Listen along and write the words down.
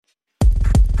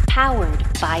Powered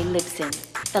by Libsyn,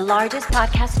 the largest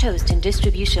podcast host and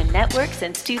distribution network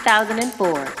since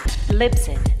 2004.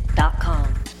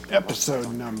 Libsyn.com.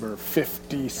 Episode number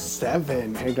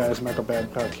 57. Hey guys, Michael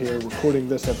Babcock here, recording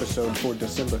this episode for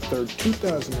December 3rd,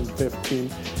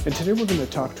 2015. And today we're going to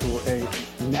talk to a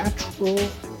natural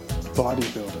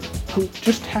bodybuilder who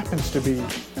just happens to be,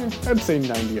 I'd say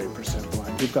 98%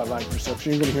 blind. We've got live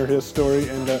perception. You're going to hear his story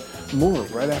and more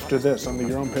right after this on the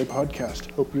Your Own Pay podcast.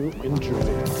 Hope you enjoy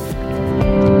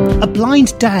it. A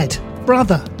blind dad,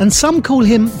 brother, and some call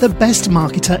him the best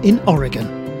marketer in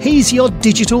Oregon. He's your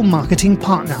digital marketing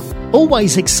partner,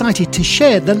 always excited to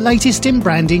share the latest in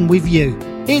branding with you.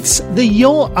 It's the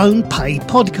Your Own Pay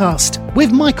podcast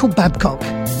with Michael Babcock.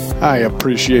 I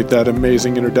appreciate that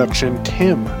amazing introduction,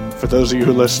 Tim. For those of you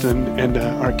who listen and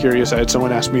are curious, I had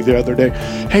someone ask me the other day,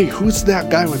 hey, who's that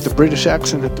guy with the British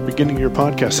accent at the beginning of your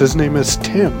podcast? His name is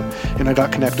Tim, and I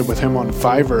got connected with him on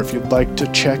Fiverr. If you'd like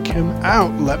to check him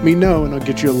out, let me know, and I'll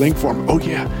get you a link for him. Oh,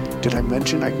 yeah. Did I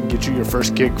mention I can get you your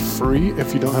first gig free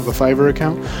if you don't have a Fiverr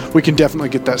account? We can definitely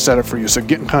get that set up for you, so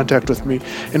get in contact with me,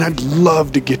 and I'd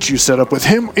love to get you set up with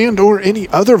him and or any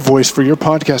other voice for your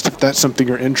podcast if that's something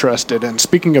you're interested in.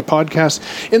 Speaking of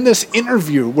podcasts, in this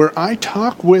interview where I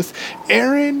talk with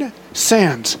Aaron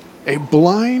Sands, a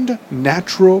blind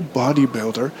natural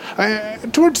bodybuilder.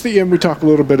 Towards the end, we talk a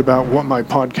little bit about what my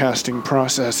podcasting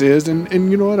process is, and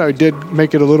you know what? I did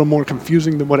make it a little more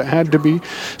confusing than what it had to be,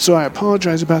 so I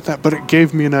apologize about that, but it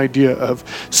gave me an idea of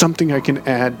something I can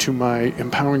add to my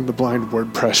Empowering the Blind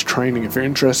WordPress training. If you're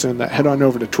interested in that, head on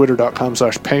over to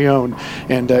twitter.com/payown,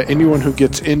 and anyone who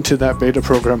gets into that beta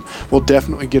program will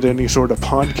definitely get any sort of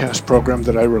podcast program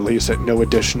that I release at no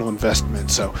additional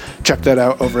investment. So check that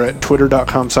out over at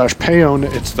twitter.com/payown.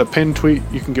 It's the pinned tweet.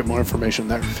 You can get more information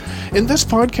there. In this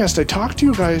podcast, I talk to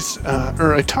you guys,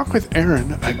 I talk with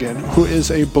Aaron again, who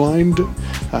is a blind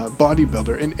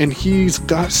bodybuilder, and he's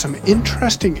got some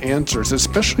interesting answers,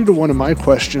 especially to one of my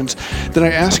questions that I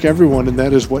ask everyone, and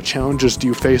that is, what challenges do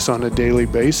you face on a daily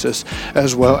basis,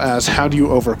 as well as how do you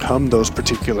overcome those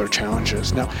particular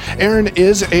challenges? Now, Aaron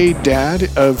is a dad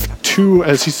of two,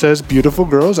 as he says, beautiful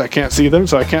girls. I can't see them,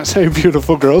 so I can't say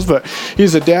beautiful girls, but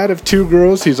he's a dad of two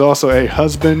girls. He's also a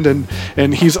husband,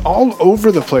 and he's all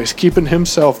over the place, keeping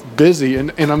himself busy.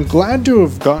 And I'm glad to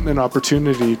have gotten an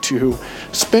opportunity to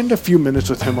spend a few minutes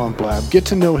with him on Blab, get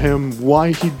to know him,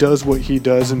 why he does what he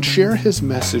does, and share his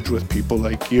message with people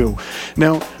like you.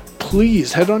 Now,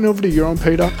 please head on over to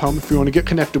yourownpay.com if you want to get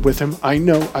connected with him. I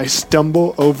know I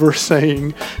stumble over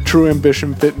saying True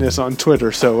Ambition Fitness on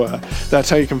Twitter, so that's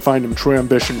how you can find him, True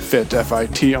Ambition Fit,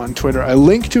 F-I-T on Twitter. I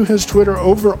link to his Twitter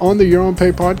over on the Your Own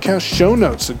Pay podcast show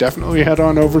notes, so definitely head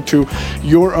on over to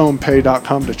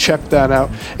yourownpay.com to check that out.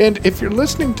 And if you're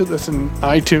listening to this in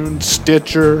iTunes,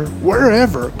 Stitcher,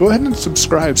 wherever, go ahead and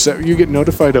subscribe so you get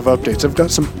notified of updates. I've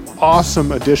got some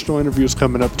awesome additional interviews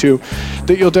coming up too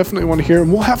that you'll definitely want to hear,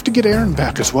 and we'll have to get Aaron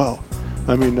back as well.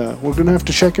 I mean, we're going to have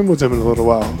to check in with him in a little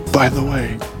while. By the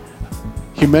way,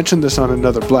 he mentioned this on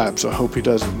another Blab, so I hope he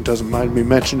doesn't mind me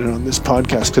mentioning it on this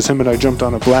podcast, because him and I jumped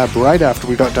on a Blab right after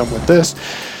we got done with this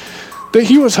that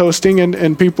he was hosting,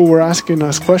 and people were asking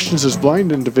us questions as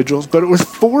blind individuals, but it was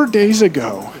 4 days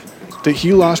ago that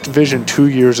he lost vision 2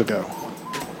 years ago.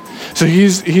 So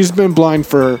he's been blind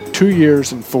for 2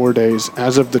 years and 4 days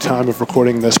as of the time of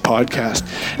recording this podcast.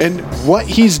 And what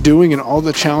he's doing and all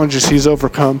the challenges he's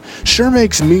overcome sure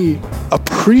makes me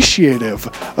appreciative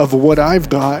of what I've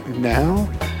got now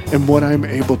and what I'm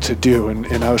able to do.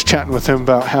 And I was chatting with him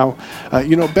about how,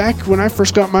 back when I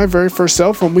first got my very first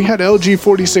cell phone, we had LG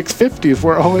 4650s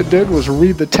where all it did was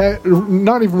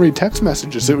not even read text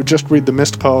messages. It would just read the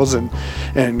missed calls and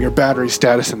your battery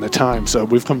status and the time. So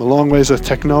we've come a long ways with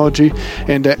technology.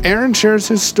 And Aaron shares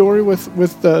his story with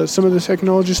some of the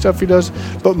technology stuff he does.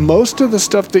 But most of the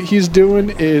stuff that he's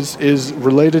doing is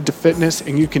related to fitness,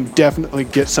 and you can definitely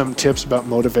get some tips about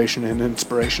motivation and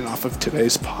inspiration off of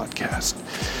today's podcast.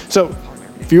 So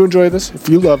if you enjoy this, if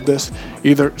you love this,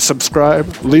 either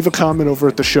subscribe, leave a comment over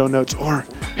at the show notes, or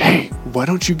hey, why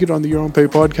don't you get on the Your Own Pay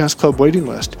Podcast Club waiting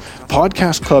list?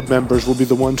 Podcast Club members will be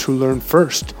the ones who learn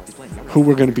first who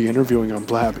we're going to be interviewing on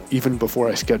Blab even before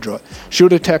I schedule it.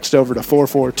 Shoot a text over to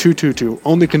 44222,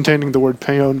 only containing the word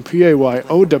Payown,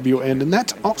 P-A-Y-O-W-N, and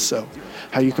that's also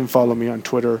how you can follow me on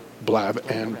Twitter, Blab,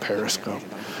 and Periscope.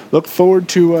 Look forward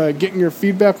to getting your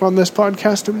feedback on this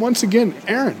podcast, and once again,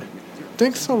 Aaron,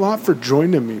 thanks a lot for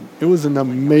joining me. It was an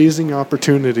amazing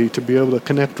opportunity to be able to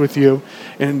connect with you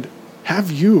and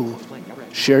have you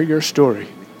share your story.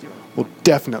 We'll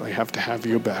definitely have to have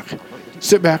you back.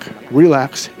 Sit back,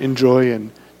 relax, enjoy,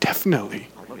 and definitely,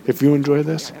 if you enjoy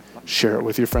this, share it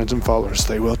with your friends and followers.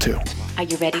 They will too. Are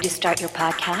you ready to start your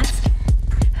podcast?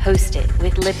 Host it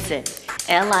with Libsyn,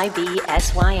 LIBSYN.com.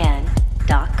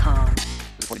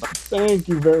 Thank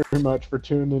you very much for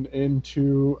tuning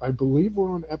into, I believe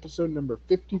we're on episode number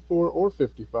 54 or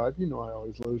 55. You know I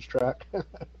always lose track.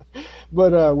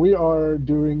 But we are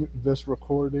doing this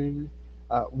recording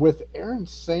with Aaron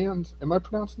Sands. Am I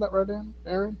pronouncing that right,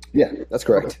 Aaron? Yeah, that's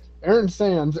correct. Okay. Aaron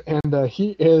Sands, and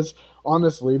he is,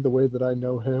 honestly, the way that I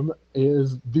know him,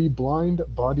 is the blind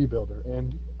bodybuilder.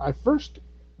 And I first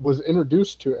was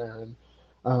introduced to Aaron.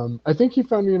 I think he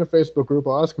found me in a Facebook group.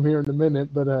 I'll ask him here in a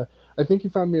minute, but I think he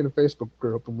found me in a Facebook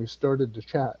group, and we started to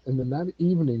chat. And then that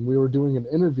evening, we were doing an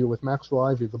interview with Maxwell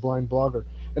Ivy, the blind blogger,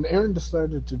 and Aaron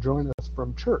decided to join us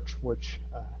from church, which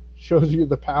shows you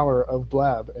the power of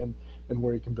Blab and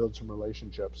where you can build some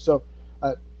relationships. So,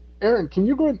 Aaron, can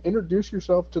you go ahead and introduce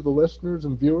yourself to the listeners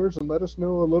and viewers and let us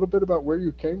know a little bit about where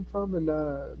you came from and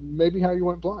maybe how you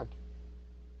went blind?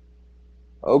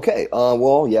 Okay.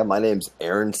 Well, yeah, my name's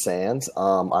Aaron Sands.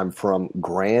 I'm from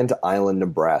Grand Island,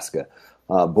 Nebraska.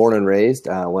 Born and raised.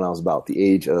 When I was about the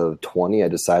age of 20, I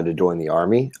decided to join the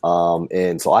Army.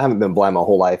 And so I haven't been blind my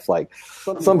whole life like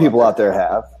some people out there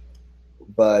have.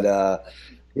 But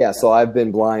yeah, so I've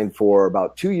been blind for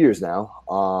about 2 years now.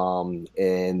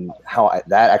 And how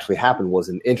that actually happened was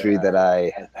an injury that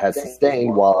I had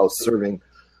sustained while I was serving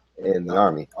in the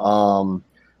Army.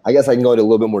 I guess I can go into a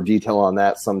little bit more detail on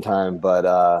that sometime, but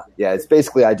yeah, it's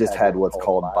basically I just had what's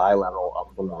called bilateral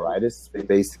optical neuritis,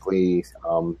 basically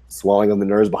swelling of the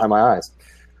nerves behind my eyes,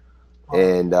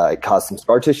 and it caused some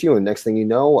scar tissue. And next thing you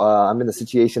know, I'm in the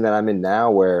situation that I'm in now,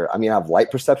 where I mean I have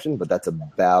light perception, but that's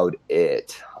about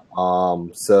it.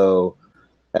 So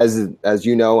as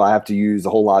you know, I have to use a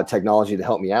whole lot of technology to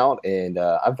help me out, and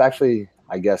I've actually,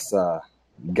 I guess,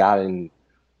 gotten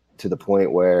to the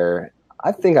point where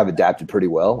I think I've adapted pretty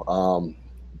well,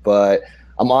 but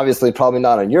I'm obviously probably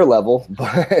not on your level,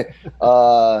 but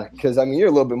because I mean you're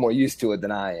a little bit more used to it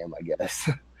than I am, I guess.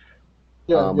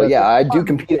 But yeah, I do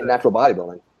compete in natural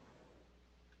bodybuilding.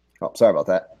 Oh, sorry about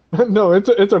that. No, it's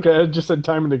okay. I just said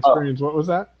time and experience. What was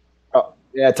that? Oh,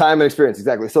 yeah, time and experience,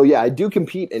 exactly. So yeah, I do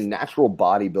compete in natural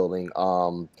bodybuilding.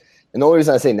 And the only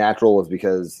reason I say natural is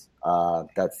because I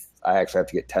actually have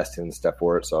to get tested and stuff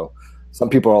for it. So. Some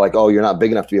people are like, oh, you're not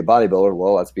big enough to be a bodybuilder.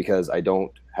 Well, that's because I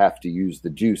don't have to use the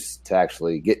juice to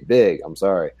actually get big. I'm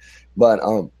sorry. But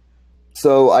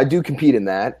so I do compete in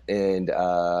that, and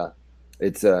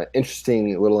it's an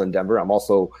interesting little endeavor. I'm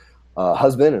also a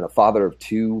husband and a father of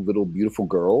two little beautiful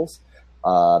girls.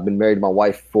 I've been married to my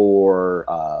wife for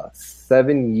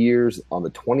 7 years on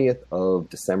the 20th of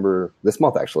December this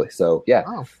month, actually. So, yeah.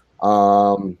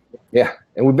 Wow. Yeah,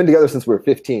 and we've been together since we were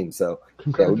 15. So,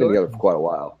 yeah, we've been together for quite a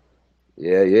while.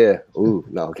 Yeah. Ooh,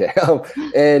 no, okay.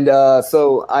 And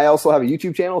so I also have a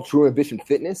YouTube channel, True Ambition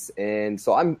Fitness, and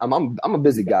so I'm a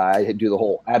busy guy. I do the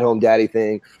whole at-home daddy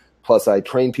thing, plus I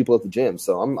train people at the gym.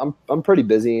 So I'm pretty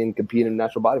busy and competing in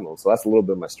natural bodybuilding. So that's a little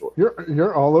bit of my story.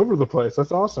 You're all over the place.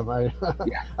 That's awesome. I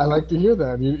like to hear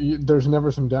that. There's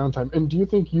never some downtime. And do you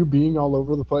think you being all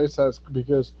over the place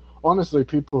because honestly,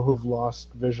 people who've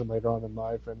lost vision later on in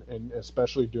life, and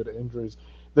especially due to injuries,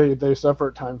 they suffer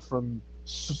at times from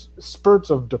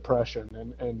spurts of depression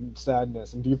and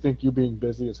sadness. And do you think you being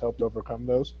busy has helped overcome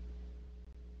those?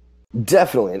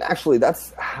 Definitely. And actually,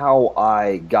 that's how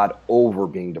I got over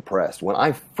being depressed. When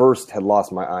I first had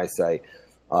lost my eyesight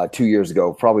 2 years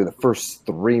ago, probably the first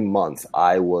 3 months,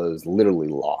 I was literally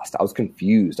lost. I was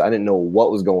confused. I didn't know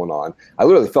what was going on. I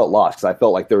literally felt lost because I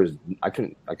felt like I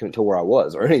couldn't tell where I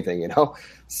was or anything, you know?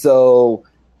 So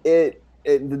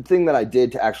the thing that I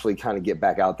did to actually kind of get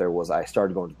back out there was I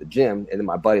started going to the gym, and then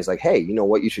my buddy's like, hey, you know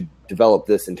what, you should develop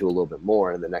this into a little bit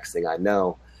more. And the next thing I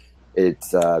know, it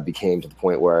became to the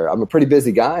point where I'm a pretty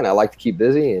busy guy and I like to keep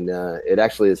busy, and it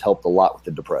actually has helped a lot with the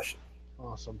depression.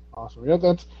 Awesome. Yeah,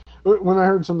 that's when I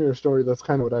heard some of your story, that's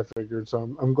kind of what I figured.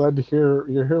 So I'm glad to hear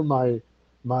my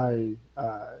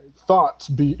thoughts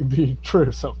be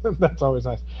true. So that's always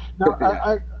nice. Now,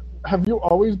 yeah. Have you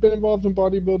always been involved in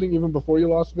bodybuilding even before you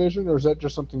lost vision, or is that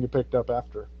just something you picked up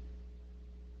after?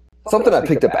 Something I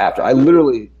picked up after. I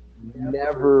literally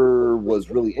never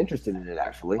was really interested in it,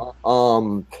 actually.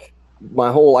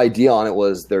 My whole idea on it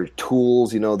was they're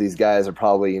tools. You know, these guys are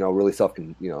probably, really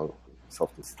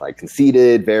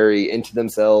conceited, very into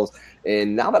themselves.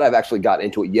 And now that I've actually got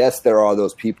into it, yes, there are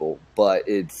those people, but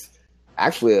it's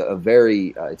actually a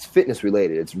very it's fitness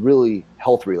related. It's really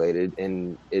health related,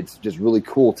 and it's just really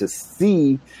cool to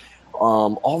see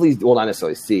all these. Well, not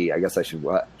necessarily see. I guess I should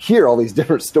hear all these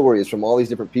different stories from all these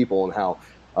different people and how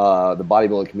the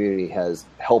bodybuilding community has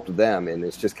helped them, and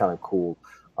it's just kind of cool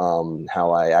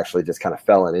how I actually just kind of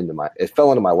fell into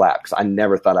my lap because I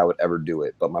never thought I would ever do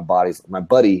it. But my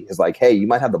buddy is like, hey, you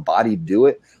might have the body to do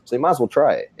it, so you might as well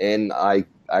try it. And I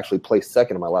actually placed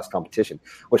second in my last competition,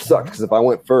 which sucked because if I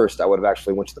went first, I would have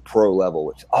actually went to the pro level,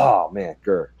 which, oh man,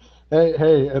 grr.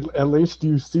 Hey, at least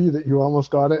you see that you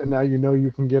almost got it, and now you know you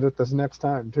can get it this next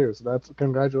time too. So that's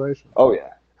congratulations. Oh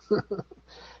yeah.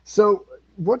 So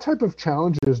what type of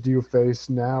challenges do you face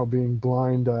now being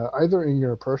blind, either in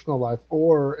your personal life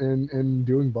or in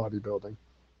doing bodybuilding?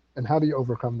 And how do you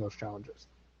overcome those challenges?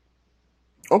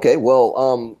 Okay,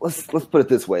 well, let's put it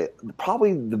this way.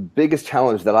 Probably the biggest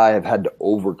challenge that I have had to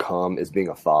overcome is being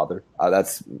a father.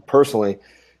 That's personally,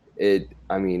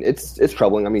 it's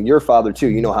troubling. I mean, you're a father too.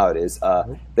 You know how it is.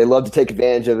 They love to take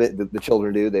advantage of it. The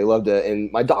children do. They love to.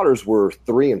 And my daughters were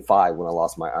 3 and 5 when I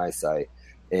lost my eyesight,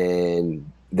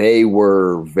 and they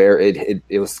were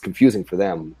it was confusing for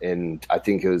them, and I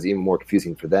think it was even more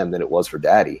confusing for them than it was for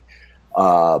Daddy.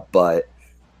 But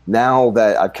now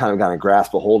that I've kind of gotten a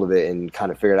grasp a hold of it and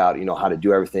kind of figured out, how to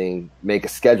do everything, make a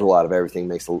schedule out of everything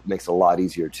makes it a lot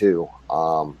easier too.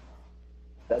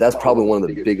 That's probably one of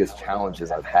the biggest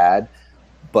challenges I've had.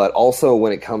 But also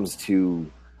when it comes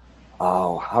to,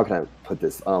 how can I put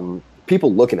this?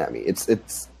 People looking at me.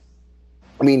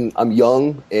 I'm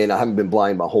young and I haven't been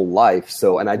blind my whole life.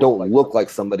 And I don't look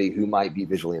like somebody who might be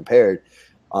visually impaired.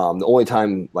 The only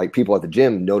time like people at the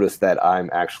gym notice that I'm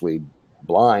actually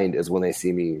blind is when they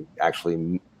see me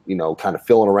actually, kind of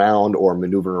filling around or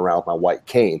maneuvering around with my white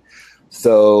cane.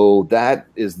 So that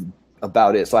is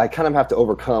about it. So I kind of have to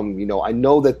overcome, I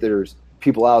know that there's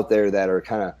people out there that are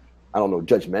kind of, I don't know,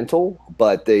 judgmental,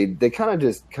 but they kind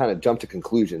of jump to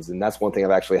conclusions. And that's one thing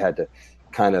I've actually had to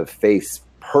kind of face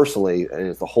personally. And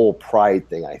it's the whole pride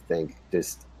thing, I think.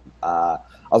 I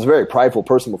was a very prideful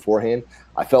person beforehand.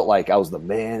 I felt like I was the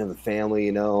man of the family,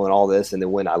 and all this. And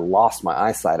then when I lost my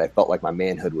eyesight, I felt like my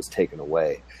manhood was taken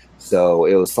away. So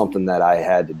it was something that I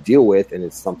had to deal with, and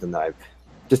it's something that I've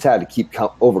just had to keep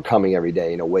overcoming every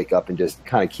day, wake up and just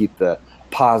kind of keep the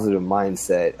positive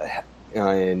mindset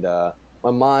and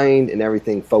my mind and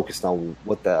everything focused on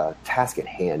what the task at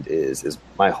hand is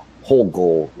my whole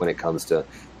goal when it comes to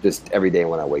just every day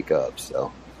when I wake up.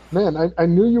 So. Man, I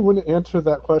knew you wouldn't answer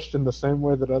that question the same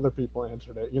way that other people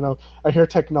answered it. I hear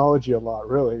technology a lot,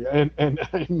 really, and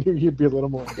I knew you'd be a little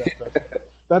more in-depth.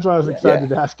 That's why I was excited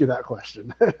to ask you that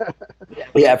question.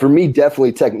 Yeah, for me,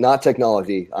 definitely not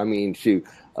technology. I mean, shoot,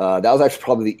 that was actually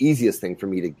probably the easiest thing for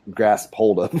me to grasp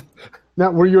hold of.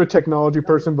 Now, were you a technology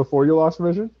person before you lost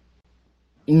vision?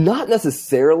 Not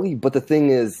necessarily, but the thing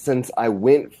is, since I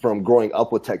went from growing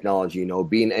up with technology,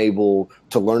 being able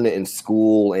to learn it in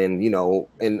school and,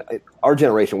 in our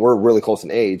generation, we're really close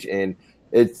in age, and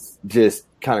it's just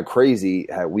kind of crazy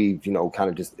how we've, kind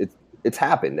of just, it's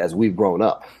happened as we've grown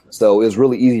up. So it was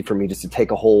really easy for me just to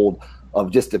take a hold of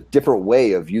just a different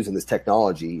way of using this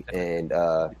technology. And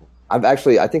I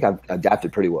think I've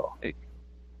adapted pretty well.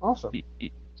 Awesome.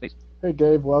 Hey,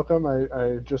 Gabe, welcome.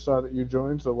 I just saw that you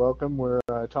joined, so welcome. We're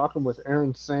talking with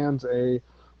Aaron Sands, a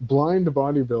blind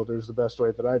bodybuilder is the best way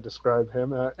that I describe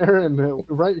him. Aaron,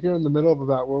 right here in the middle of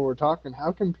about where we're talking,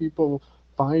 how can people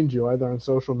find you, either on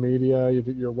social media,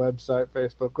 your website,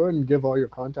 Facebook? Go ahead and give all your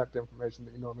contact information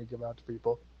that you normally give out to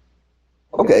people.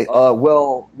 Okay.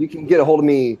 Well, you can get a hold of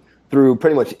me through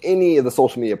pretty much any of the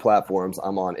social media platforms.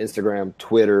 I'm on Instagram,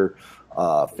 Twitter,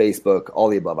 Facebook, all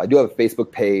the above. I do have a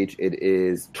Facebook page. It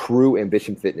is True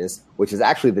Ambition Fitness, which is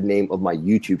actually the name of my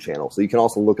YouTube channel. So you can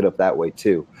also look it up that way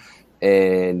too.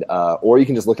 And, or you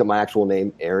can just look at my actual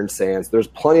name, Aaron Sands. There's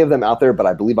plenty of them out there, but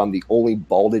I believe I'm the only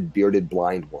balded, bearded,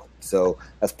 blind one. So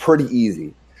that's pretty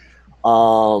easy.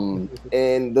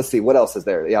 And let's see, what else is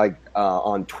there? Yeah,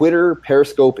 on Twitter,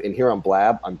 Periscope, and here on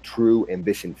Blab, I'm True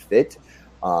Ambition Fit.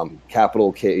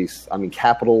 Capital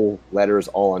letters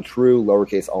all on True,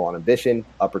 lowercase all on Ambition,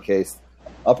 uppercase,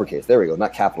 there we go,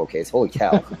 not capital case, holy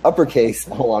cow, uppercase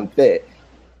all on Fit.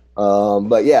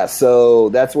 But yeah, so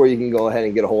that's where you can go ahead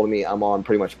and get a hold of me. I'm on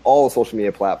pretty much all the social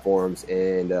media platforms,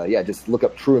 and just look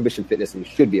up True Ambition Fitness and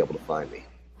you should be able to find me.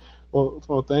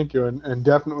 Well, thank you, and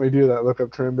definitely do that. Look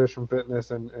up True Ambition Fitness,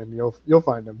 and you'll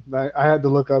find him. I had to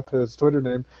look up his Twitter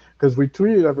name because we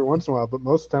tweet every once in a while, but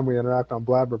most of the time we interact on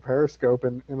Blab or Periscope,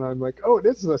 and I'm like, oh, it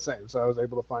is the same. So I was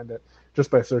able to find it just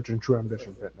by searching True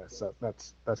Ambition Fitness. So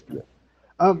that's good.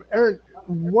 Aaron,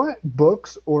 what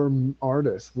books or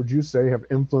artists would you say have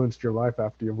influenced your life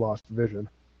after you've lost vision?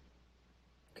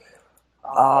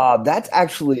 That's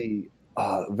actually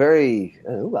I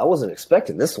wasn't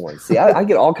expecting this one. See, I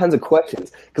get all kinds of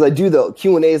questions because I do the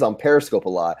Q&As on Periscope a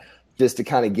lot just to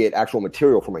kind of get actual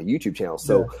material for my YouTube channel.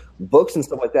 So books and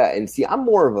stuff like that. And see, I'm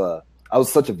more of I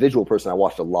was such a visual person. I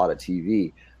watched a lot of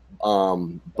TV.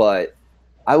 But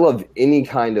I love any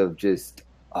kind of just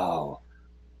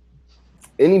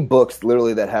any books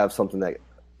literally that have something that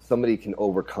somebody can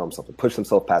overcome something, push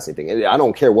themselves past anything. And I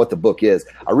don't care what the book is.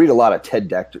 I read a lot of Ted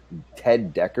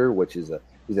Decker, which is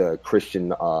he's a Christian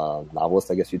novelist,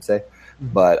 I guess you'd say.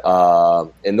 But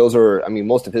and those are, I mean,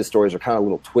 most of his stories are kind of a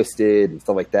little twisted and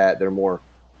stuff like that. They're more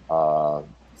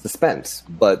suspense,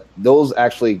 but those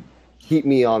actually keep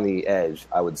me on the edge,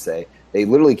 I would say. They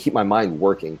literally keep my mind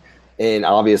working. And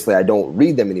obviously I don't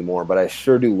read them anymore, but I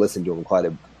sure do listen to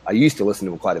them I used to listen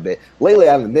to them quite a bit. Lately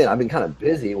I haven't been. I've been kind of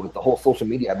busy with the whole social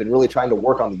media. I've been really trying to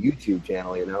work on the YouTube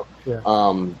channel, you know. Yeah.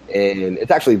 And it's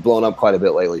actually blown up quite a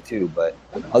bit lately too. But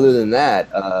other than that,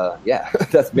 yeah,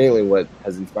 that's mainly what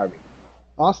has inspired me.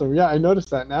 Awesome. Yeah, I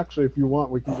noticed that. And actually, if you want,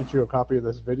 we can get you a copy of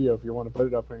this video if you want to put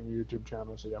it up on your YouTube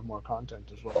channel so you have more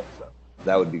content as well. So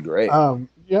that would be great.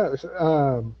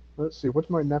 Let's see. What's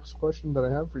my next question that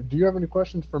I have for you? Do you have any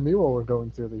questions for me while we're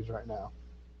going through these right now?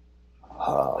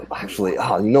 Actually,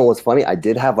 you know what's funny? I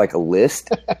did have like a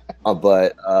list,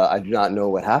 but I do not know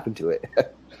what happened to it.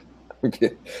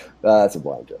 That's a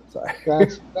blind joke. Sorry.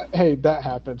 Hey, that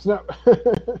happens. No.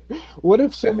 What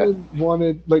if someone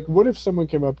what if someone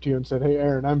came up to you and said, "Hey,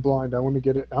 Aaron, I'm blind. I want to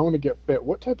get fit."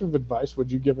 What type of advice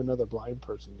would you give another blind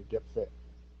person to get fit?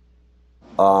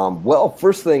 Well,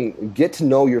 first thing, get to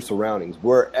know your surroundings.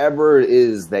 Wherever it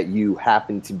is that you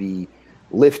happen to be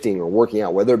lifting or working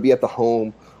out, whether it be at the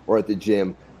home or at the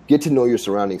gym, get to know your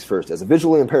surroundings first. As a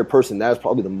visually impaired person, that is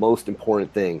probably the most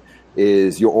important thing,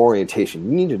 is your orientation.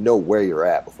 You need to know where you're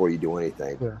at before you do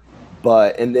anything.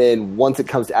 Yeah. And then once it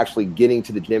comes to actually getting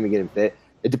to the gym and getting fit,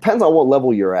 it depends on what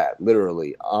level you're at,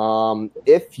 literally.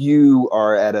 If you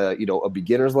are at a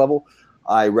beginner's level,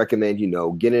 I recommend,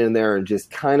 getting in there and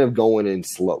just kind of going in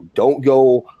slow. Don't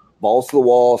go balls to the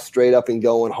wall, straight up and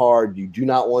going hard. You do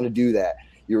not want to do that.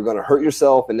 You're going to hurt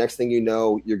yourself, and next thing you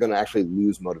know, you're going to actually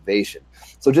lose motivation.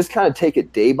 So just kind of take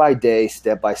it day by day,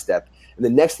 step by step. And the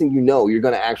next thing you know, you're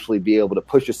going to actually be able to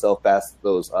push yourself past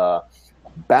those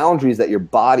boundaries that your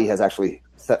body has actually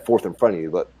set forth in front of you.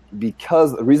 But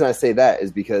because the reason I say that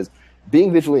is because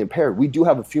being visually impaired, we do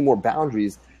have a few more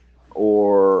boundaries,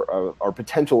 or our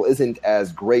potential isn't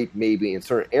as great maybe in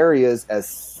certain areas as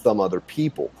some other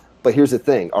people. But here's the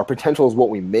thing, our potential is what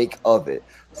we make of it.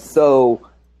 So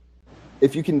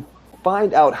if you can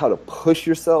find out how to push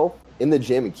yourself in the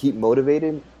gym and keep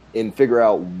motivated and figure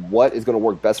out what is going to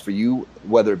work best for you,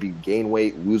 whether it be gain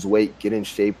weight, lose weight, get in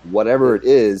shape, whatever it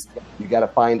is, you got to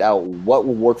find out what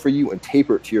will work for you and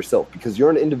taper it to yourself, because you're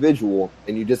an individual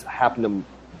and you just happen to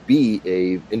be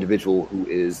a individual who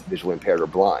is visually impaired or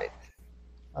blind.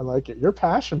 I like it. You're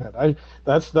passionate.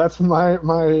 That's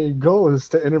my goal, is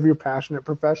to interview passionate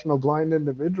professional blind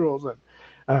individuals, and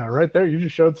right there, you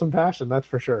just showed some passion, that's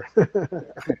for sure.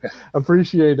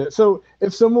 Appreciate it. So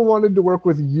if someone wanted to work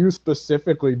with you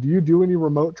specifically, do you do any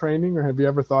remote training, or have you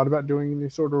ever thought about doing any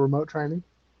sort of remote training?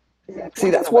 See,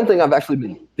 that's one thing I've actually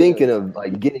been thinking of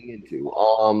getting into,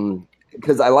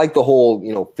 because I like the whole,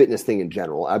 fitness thing in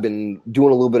general. I've been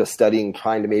doing a little bit of studying,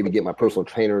 trying to maybe get my personal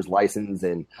trainer's license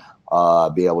and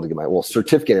be able to get my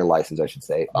certificate and license, I should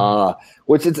say,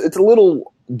 which it's a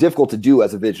little difficult to do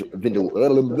as a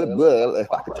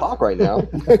if I could talk right now,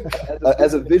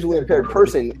 as a visually impaired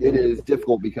person. It is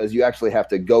difficult because you actually have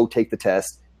to go take the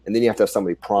test, and then you have to have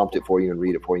somebody prompt it for you and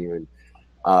read it for you,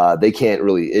 and they can't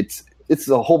really. It's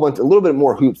a little bit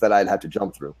more hoops that I'd have to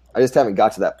jump through. I just haven't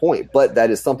got to that point, but that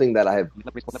is something that I have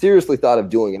seriously thought of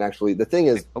doing. And actually, the thing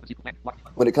is,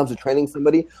 when it comes to training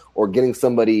somebody or getting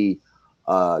somebody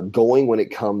going when it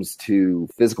comes to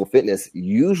physical fitness,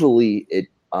 usually it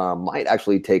might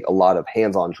actually take a lot of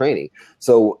hands-on training.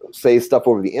 So say stuff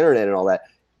over the internet and all that.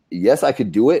 Yes, I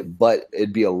could do it, but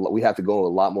we'd have to go a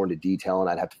lot more into detail, and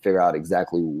I'd have to figure out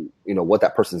exactly, what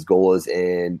that person's goal is,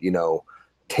 and,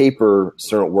 taper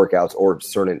certain workouts or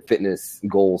certain fitness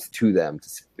goals to them to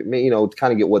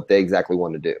kind of get what they exactly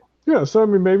want to do. Yeah. So,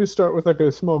 maybe start with like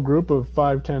a small group of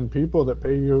 5-10 people that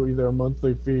pay you either a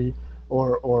monthly fee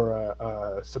or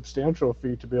a substantial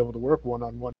fee to be able to work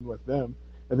one-on-one with them.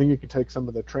 And then you can take some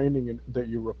of the training that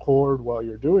you record while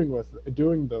you're doing the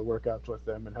workouts with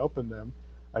them and helping them.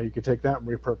 You could take that and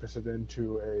repurpose it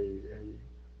into a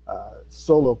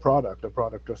solo product, a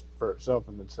product just for itself,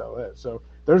 and then sell it. So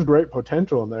there's great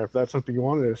potential in there if that's something you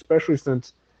wanted, especially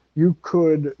since you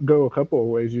could go a couple of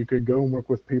ways. You could go and work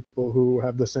with people who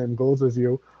have the same goals as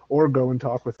you, or go and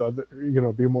talk with other,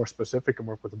 be more specific and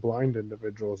work with blind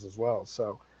individuals as well.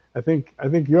 So I think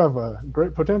you have a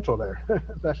great potential there.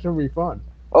 That should be fun.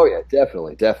 Oh yeah,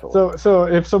 definitely. So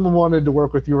if someone wanted to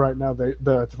work with you right now,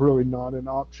 that's really not an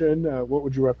option. What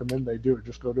would you recommend they do?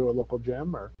 Just go to a local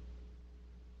gym, or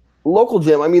Local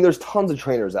gym, I mean, there's tons of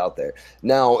trainers out there.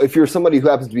 Now, if you're somebody who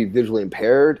happens to be visually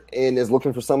impaired and is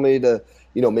looking for somebody to,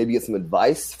 maybe get some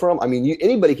advice from, I mean,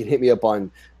 anybody can hit me up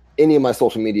on any of my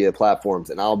social media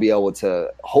platforms, and I'll be able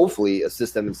to hopefully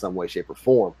assist them in some way, shape, or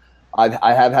form.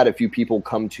 I have had a few people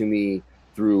come to me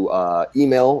through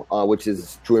email, which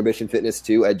is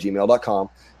trueambitionfitness2@gmail.com,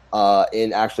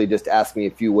 and actually just ask me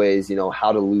a few ways,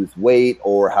 how to lose weight,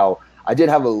 or how – I did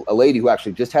have a lady who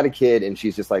actually just had a kid, and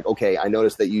she's just like, okay, I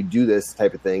noticed that you do this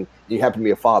type of thing. You happen to be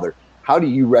a father. How do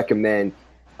you recommend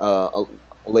a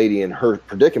lady in her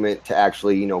predicament to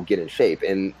actually, get in shape?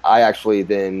 And I actually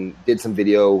then did some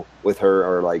video with her,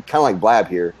 or kind of like Blab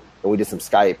here, and we did some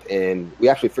Skype, and we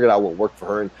actually figured out what worked for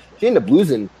her. And she ended up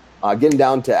losing, getting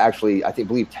down to actually, I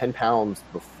believe 10 pounds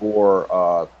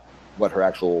before what her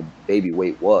actual baby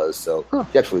weight was. So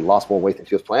she actually lost more weight than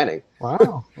she was planning.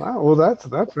 Wow. Well, that's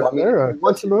right there, a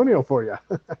testimonial for you.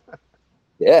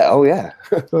 Yeah. Oh yeah.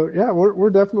 So yeah, we're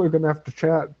definitely going to have to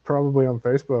chat probably on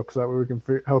Facebook, so that way we can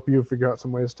help you figure out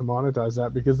some ways to monetize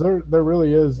that, because there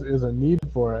really is a need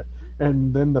for it.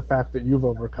 And then the fact that you've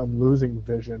overcome losing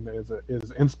vision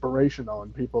is inspirational,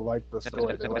 and people like the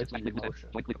story, they like the emotion.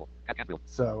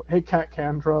 So hey, Kat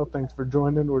Cantrell, thanks for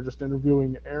joining. We're just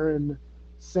interviewing Aaron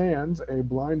Sands, a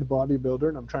blind bodybuilder,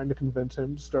 and I'm trying to convince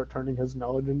him to start turning his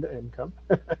knowledge into income.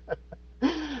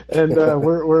 And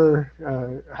we're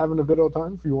having a good old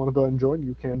time. If you want to go ahead and join,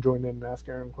 you can join in and ask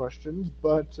Aaron questions.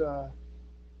 But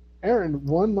Aaron,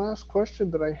 one last question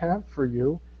that I have for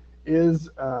you is,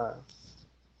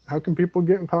 how can people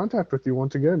get in contact with you?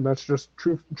 Once again, that's just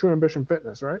True Ambition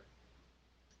Fitness, right?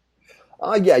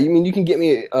 Yeah, you can get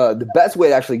me. The best way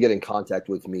to actually get in contact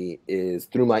with me is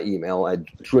through my email at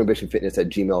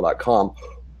trueambitionfitness@gmail.com,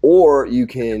 or you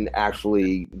can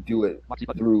actually do it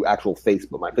through actual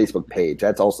Facebook, my Facebook page.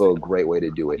 That's also a great way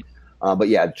to do it. But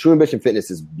yeah, True Ambition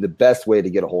Fitness is the best way to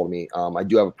get a hold of me. I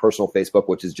do have a personal Facebook,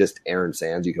 which is just Aaron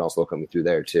Sands. You can also look at me through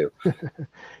there too.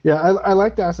 Yeah, I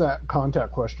like to ask that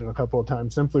contact question a couple of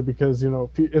times, simply because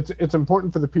it's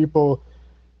important for the people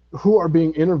who are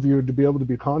being interviewed to be able to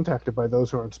be contacted by those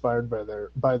who are inspired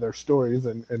by their stories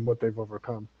and what they've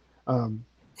overcome. And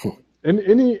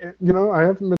I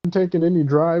haven't been taking any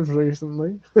drives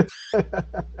recently.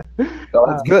 Oh,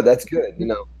 that's good.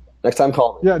 Next time,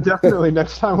 call me. Yeah, definitely.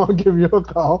 Next time I'll give you a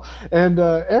call. And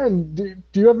Aaron, do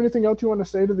you have anything else you want to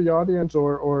say to the audience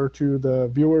or to the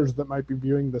viewers that might be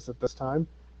viewing this at this time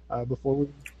before we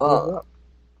close up?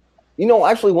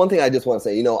 Actually, one thing I just want to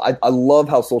say, I love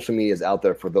how social media is out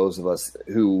there for those of us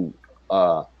who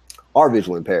are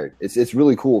visually impaired. It's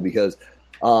really cool because,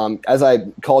 as I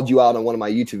called you out on one of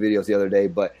my YouTube videos the other day,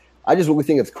 but I just really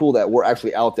think it's cool that we're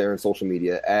actually out there in social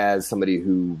media as somebody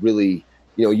who really,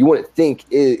 you wouldn't think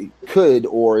it could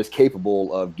or is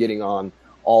capable of getting on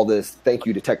all this thank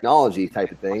you to technology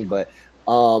type of thing, but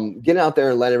getting out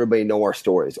there and letting everybody know our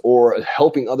stories, or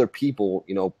helping other people,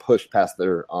 push past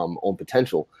their own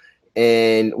potential.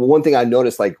 And one thing I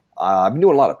noticed, I've been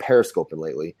doing a lot of periscoping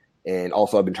lately, and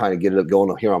also I've been trying to get it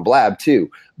going here on Blab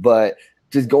too. But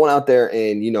just going out there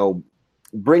and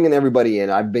bringing everybody in,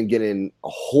 I've been getting a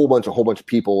whole bunch of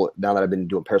people now that I've been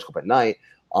doing Periscope at night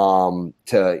to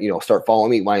start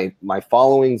following me. My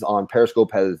followings on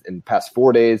Periscope has in the past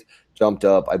 4 days jumped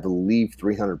up, I believe,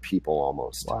 300 people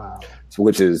almost. Wow! So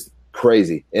which is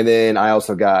crazy. And then I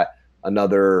also got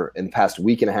another, in the past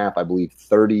week and a half, I believe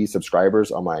 30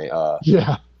 subscribers on my on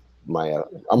my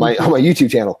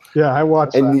YouTube channel. Yeah, I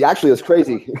watched and that. Actually, it's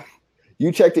crazy.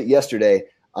 You checked it yesterday,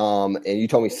 and you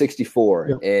told me 64.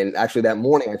 Yep. And actually that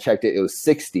morning I checked it, it was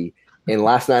 60. And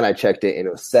last night I checked it and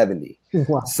it was 70.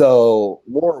 Wow. So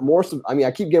more. I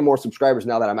keep getting more subscribers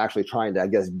now that I'm actually trying to, I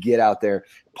guess, get out there,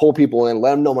 pull people in,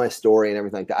 let them know my story and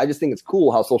everything like that. I just think it's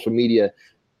cool how social media,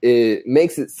 it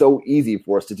makes it so easy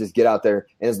for us to just get out there.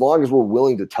 And as long as we're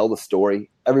willing to tell the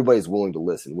story, everybody's willing to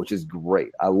listen, which is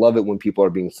great. I love it when people are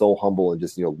being so humble and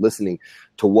just, listening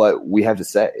to what we have to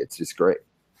say. It's just great.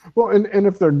 Well, and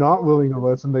if they're not willing to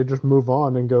listen, they just move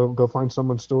on and go find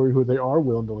someone's story who they are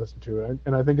willing to listen to.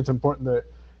 And I think it's important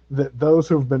that those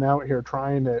who've been out here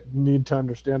trying it need to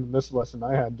understand. In this lesson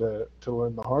I had to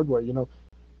learn the hard way,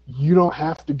 you don't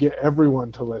have to get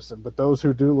everyone to listen, but those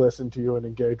who do listen to you and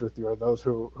engage with you are those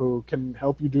who can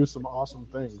help you do some awesome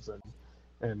things.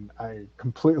 And I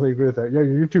completely agree with that. Yeah,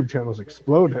 your YouTube channel's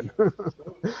exploded.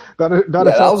 Gotta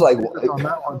I was like, on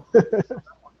that one.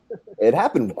 It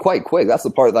happened quite quick. That's the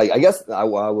part. I guess I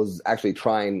was actually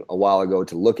trying a while ago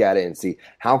to look at it and see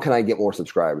how can I get more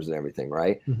subscribers and everything,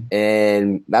 right? Mm-hmm.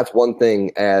 And that's one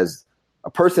thing. As a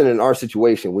person in our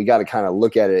situation, we got to kind of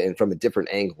look at it from a different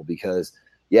angle because,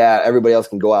 yeah, everybody else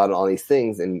can go out on all these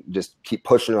things and just keep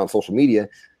pushing it on social media.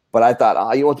 But I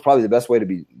thought, you know what's probably the best way to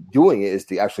be doing it is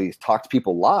to actually talk to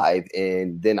people live.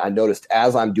 And then I noticed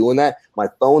as I'm doing that, my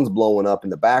phone's blowing up in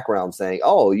the background saying,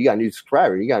 oh, you got a new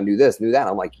subscriber. You got to do this, do that.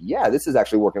 I'm like, yeah, this is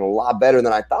actually working a lot better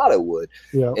than I thought it would.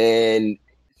 Yeah. And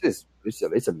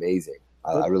it's amazing.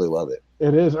 I really love it.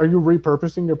 It is. Are you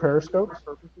repurposing your Periscope?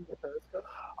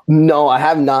 No, I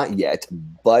have not yet,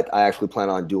 but I actually plan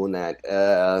on doing that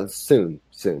soon.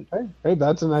 Hey,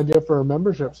 that's an idea for a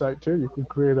membership site too. You can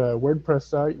create a WordPress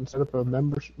site and set up a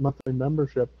monthly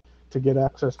membership to get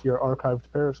access to your archived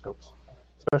Periscopes,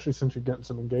 especially since you're getting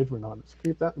some engagement on it. So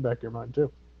keep that in the back of your mind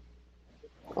too.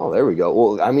 Oh, there we go.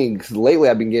 Well, I mean, 'cause lately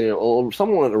I've been getting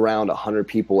someone around 100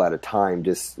 people at a time,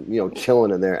 just chilling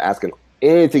in there, asking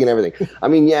anything and everything. I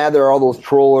mean, yeah, there are all those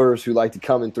trollers who like to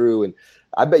come in through, and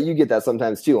I bet you get that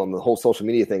sometimes too on the whole social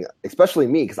media thing, especially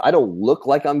me, because I don't look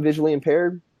like I'm visually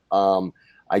impaired.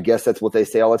 I guess that's what they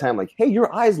say all the time, like, hey,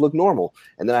 your eyes look normal.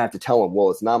 And then I have to tell them, well,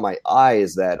 it's not my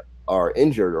eyes that are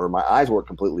injured or my eyes work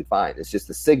completely fine. It's just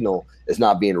the signal is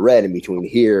not being read in between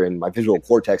here and my visual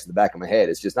cortex in the back of my head.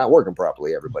 It's just not working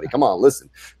properly, everybody. Come on, listen.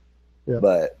 Yeah.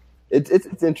 But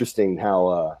it's interesting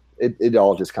how it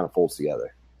all just kind of folds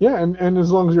together. Yeah, and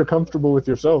as long as you're comfortable with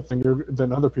yourself,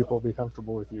 then other people will be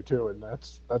comfortable with you too, and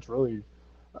that's really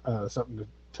something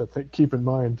to keep in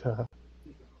mind.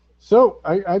 So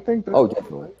I think that. Oh,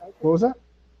 definitely. What was that?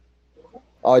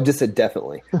 Oh, I just said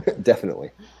definitely,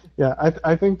 definitely. Yeah,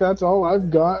 I think that's all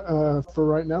I've got for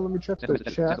right now. Let me check the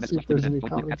chat, see if there's any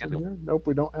comments in here. Nope,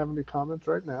 we don't have any comments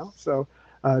right now. So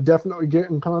definitely get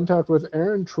in contact with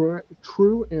Aaron, True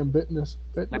Ambition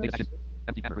Fitness.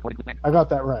 I got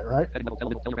that right?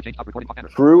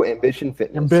 True Ambition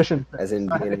Fitness. Ambition. As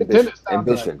in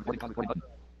ambition.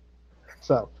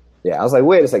 So. Yeah, I was like,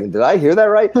 wait a second, did I hear that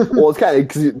right? Well, it's kind of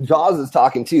because Jaws is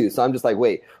talking too, so I'm just like,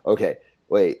 wait, okay,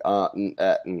 wait,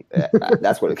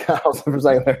 that's what it was. For a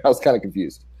second, I was kind of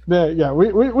confused. Yeah,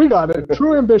 we got it.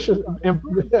 True Ambition.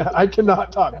 I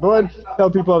cannot talk. Go ahead and tell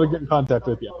people how to get in contact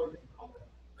with you.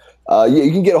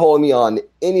 You can get a hold of me on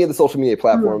any of the social media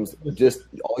platforms. Just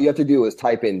all you have to do is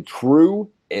type in True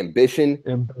Ambition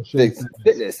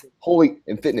Fitness. Holy.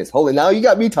 Now you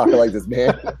got me talking like this,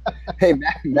 man. Hey,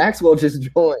 Maxwell just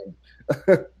joined.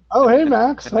 Oh, hey,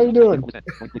 Max. How you doing?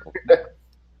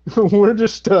 We're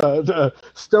just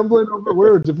stumbling over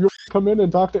words. If you want to come in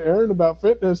and talk to Aaron about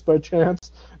fitness by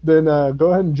chance, then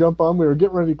go ahead and jump on. We were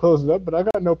getting ready to close it up, but I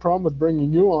got no problem with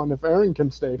bringing you on if Aaron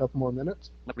can stay a couple more minutes.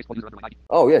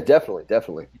 Oh, yeah, definitely.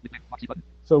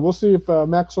 So we'll see if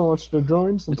Maxwell wants to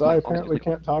join, since I apparently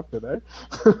can't talk today.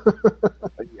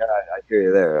 Yeah, I hear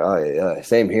you there. Oh, yeah,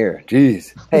 same here.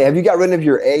 Jeez. Hey, have you got rid of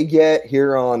your egg yet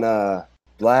here on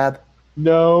Blab?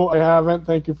 No, I haven't.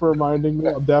 Thank you for reminding me.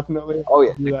 I'll definitely. Oh,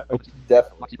 yeah. Do that.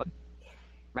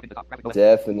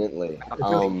 Definitely.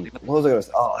 What was I going to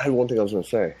say? Oh, I had one thing I was going to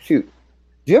say. Shoot.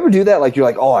 Do you ever do that? Like, you're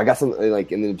like, oh, I got something,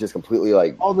 like, and then it just completely,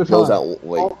 like, all the time. goes out.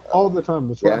 Like, all the time.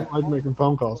 That's why I like making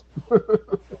phone calls.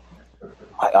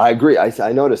 I agree.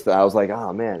 I noticed that. I was like,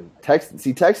 oh, man.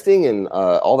 Texting and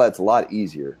all that's a lot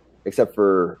easier, except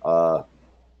for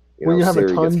when you have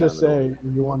Siri a ton to say annoying.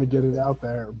 and you want to get it out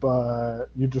there, but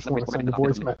you just want to send a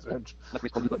voice message.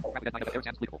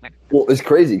 Well, it's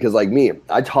crazy because, like me,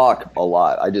 I talk a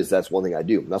lot. That's one thing I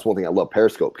do. That's one thing I love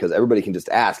Periscope, because everybody can just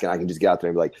ask and I can just get out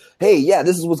there and be like, hey, yeah,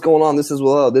 this is what's going on. This is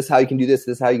how you can do this.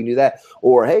 This is how you can do that.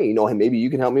 Or, hey, maybe you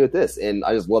can help me with this. And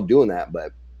I just love doing that.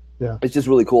 But yeah, it's just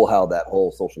really cool how that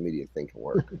whole social media thing can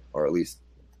work, or at least.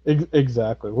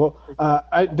 Exactly. Well,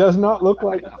 it does not look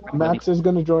like Max is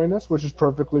going to join us, which is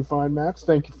perfectly fine, Max.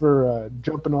 Thank you for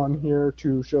jumping on here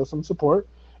to show some support.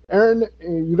 Aaron,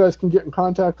 you guys can get in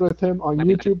contact with him on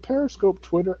YouTube, Periscope,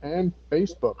 Twitter, and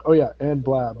Facebook. Oh, yeah, and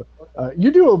Blab. You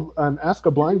do an Ask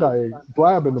a Blind Guy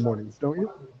Blab in the mornings, don't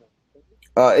you?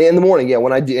 In the morning, yeah.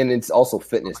 When I do, and it's also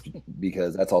fitness,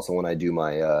 because that's also when I do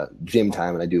my gym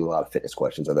time, and I do a lot of fitness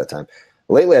questions at that time.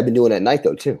 Lately, I've been doing it at night,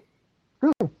 though, too.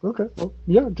 Oh, okay. Well,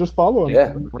 yeah, just follow him,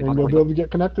 and you'll be able to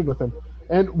get connected with him.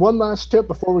 And one last tip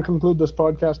before we conclude this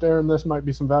podcast, Aaron, this might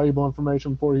be some valuable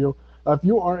information for you. If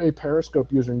you are a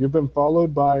Periscope user and you've been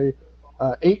followed by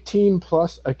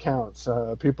 18-plus accounts,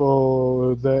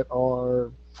 people that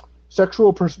are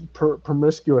sexual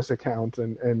promiscuous accounts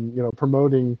and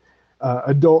promoting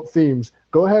adult themes,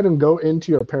 go ahead and go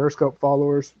into your Periscope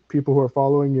followers, people who are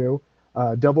following you.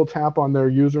 Double tap on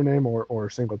their username or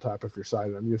single tap if you're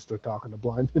sighted. I'm used to talking to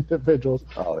blind individuals.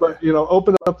 But,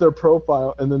 open up their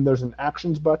profile, and then there's an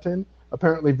actions button.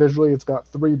 Apparently, visually, it's got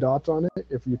 3 dots on it.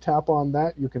 If you tap on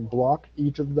that, you can block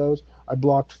each of those. I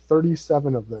blocked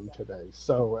 37 of them today.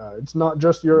 So it's not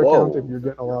just your account if you're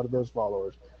getting a lot of those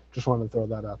followers. Just want to throw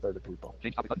that out there to people.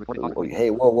 Hey,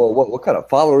 whoa. What kind of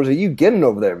followers are you getting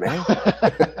over there, man?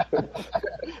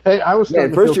 Hey, I was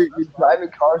first you're driving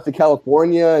cars to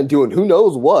California and doing who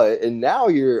knows what, and now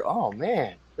you're, oh,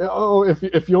 man. Oh,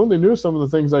 if you only knew some of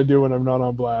the things I do when I'm not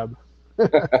on Blab.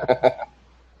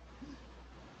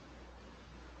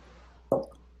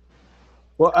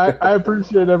 Well, I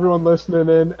appreciate everyone listening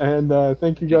in, and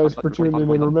thank you guys for tuning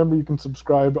in. And remember, you can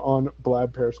subscribe on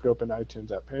Blab, Periscope, and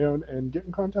iTunes at Payon, and get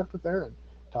in contact with Aaron.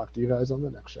 Talk to you guys on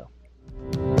the next show.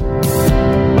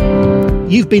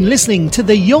 You've been listening to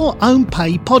the Your Own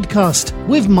Pay podcast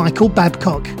with Michael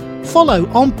Babcock. Follow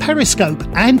on Periscope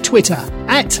and Twitter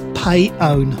at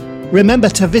PayOwn. Remember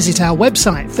to visit our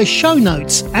website for show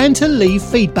notes and to leave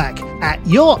feedback at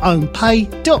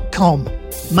yourownpay.com.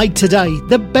 Make today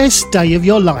the best day of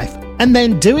your life and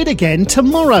then do it again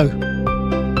tomorrow.